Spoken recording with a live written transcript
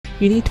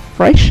You need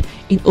fresh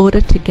in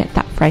order to get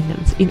that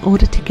fragrance, in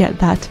order to get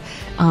that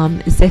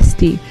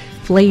zesty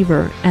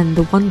flavor and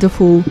the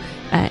wonderful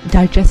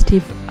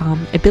digestive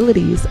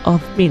abilities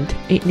of mint.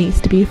 It needs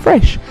to be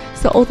fresh.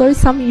 So although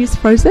some use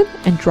frozen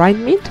and dried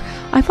mint,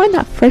 I find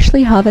that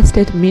freshly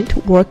harvested mint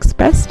works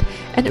best,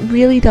 and it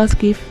really does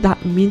give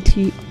that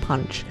minty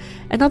punch.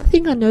 Another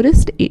thing I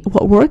noticed,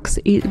 what works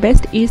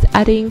best is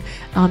adding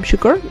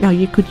sugar. Now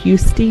you could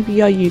use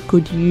stevia, you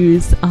could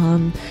use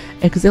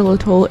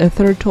xylitol,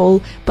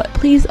 erythritol, but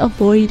please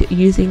avoid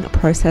using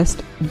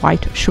processed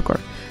white sugar.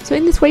 So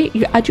in this way,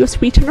 you add your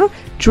sweetener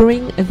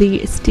during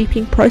the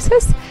steeping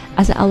process,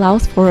 as it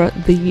allows for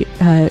the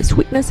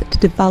sweetness to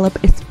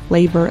develop its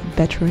flavor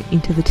better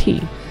into the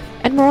tea.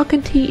 And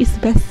Moroccan tea is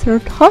best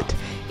served hot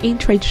in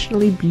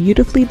traditionally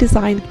beautifully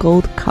designed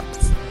gold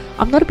cups.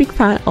 I'm not a big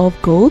fan of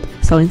gold,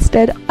 so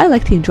instead I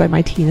like to enjoy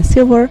my tea in a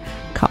silver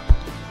cup.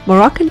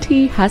 Moroccan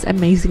tea has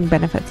amazing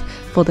benefits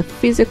for the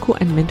physical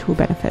and mental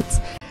benefits.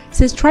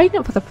 Since trying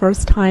it for the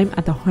first time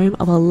at the home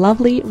of a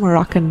lovely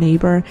Moroccan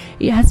neighbor,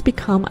 it has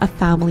become a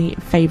family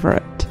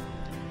favorite.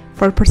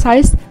 For a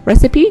precise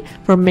recipe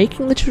for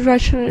making the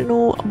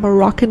traditional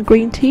Moroccan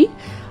green tea,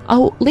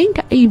 I'll link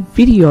a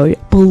video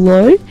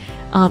below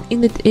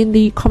in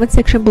the comment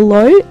section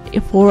below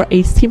for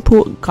a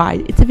simple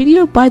guide. It's a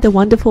video by the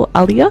wonderful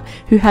Alia,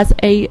 who has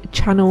a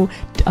channel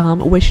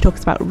where she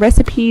talks about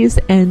recipes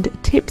and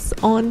tips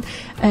on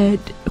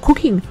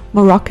cooking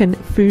Moroccan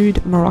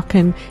food,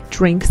 Moroccan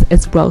drinks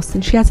as well.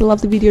 And she has a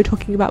lovely video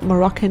talking about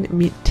Moroccan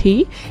mint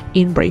tea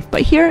in brief.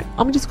 But here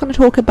I'm just going to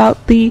talk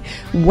about the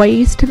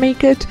ways to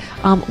make it,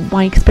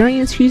 my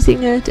experience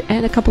using it,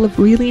 and a couple of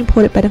really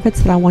important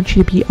benefits that I want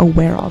you to be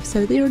aware of.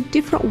 So there are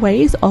different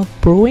ways of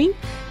brewing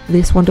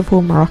this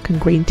wonderful Moroccan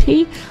green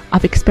tea.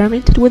 I've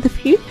experimented with a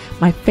few.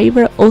 My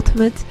favorite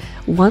ultimate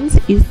ones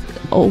is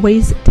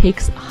always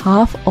takes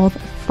half of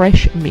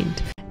fresh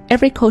mint.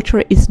 Every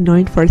culture is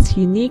known for its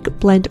unique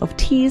blend of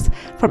teas,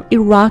 from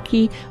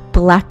Iraqi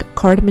black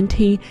cardamom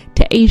tea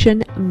to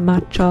Asian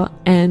matcha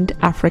and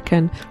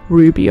African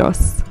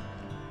rooibos.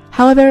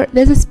 However,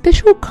 there's a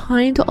special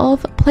kind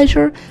of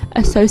pleasure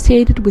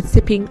associated with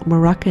sipping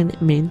Moroccan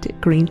mint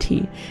green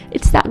tea.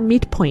 It's that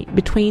midpoint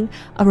between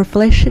a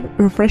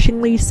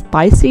refreshingly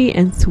spicy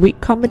and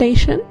sweet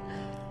combination.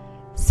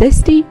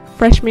 Zesty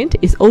fresh mint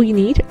is all you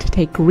need to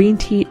take green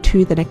tea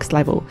to the next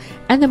level,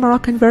 and the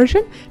Moroccan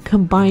version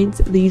combines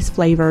these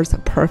flavors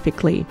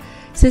perfectly.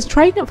 Since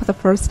trying it for the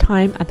first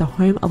time at the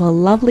home of a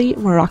lovely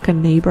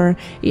Moroccan neighbor,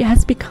 it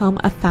has become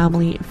a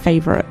family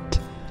favorite.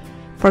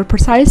 For a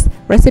precise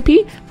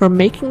recipe for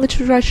making the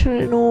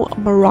traditional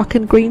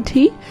Moroccan green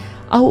tea,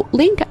 I'll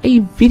link a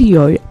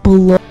video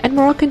below. And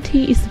Moroccan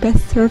tea is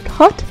best served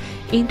hot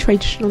in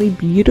traditionally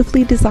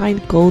beautifully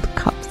designed gold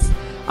cups.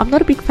 I'm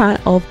not a big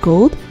fan of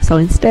gold, so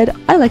instead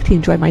I like to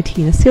enjoy my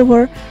tea in a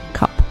silver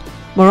cup.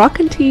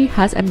 Moroccan tea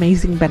has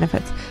amazing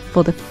benefits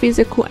for the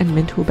physical and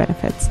mental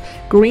benefits.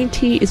 Green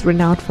tea is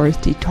renowned for its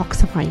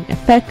detoxifying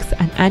effects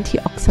and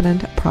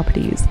antioxidant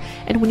properties.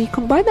 And when you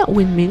combine that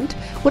with mint,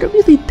 what it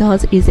really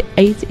does is it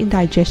aids in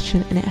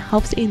digestion, and it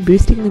helps in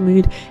boosting the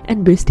mood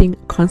and boosting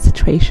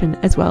concentration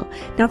as well.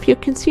 Now, if you're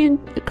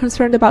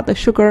concerned about the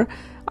sugar,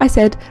 I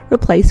said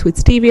replace with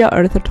stevia,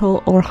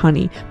 erythritol, or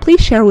honey.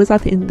 Please share with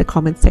us in the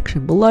comment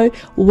section below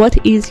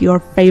what is your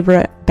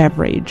favorite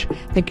beverage.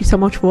 Thank you so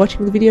much for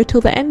watching the video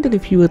till the end, and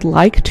if you would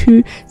like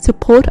to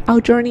support our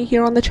journey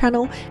here on the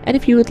channel, and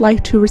if you would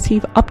like to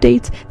receive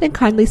updates, then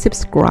kindly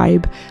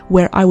subscribe,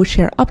 where I will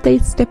share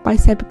updates,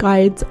 step-by-step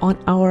guides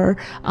on our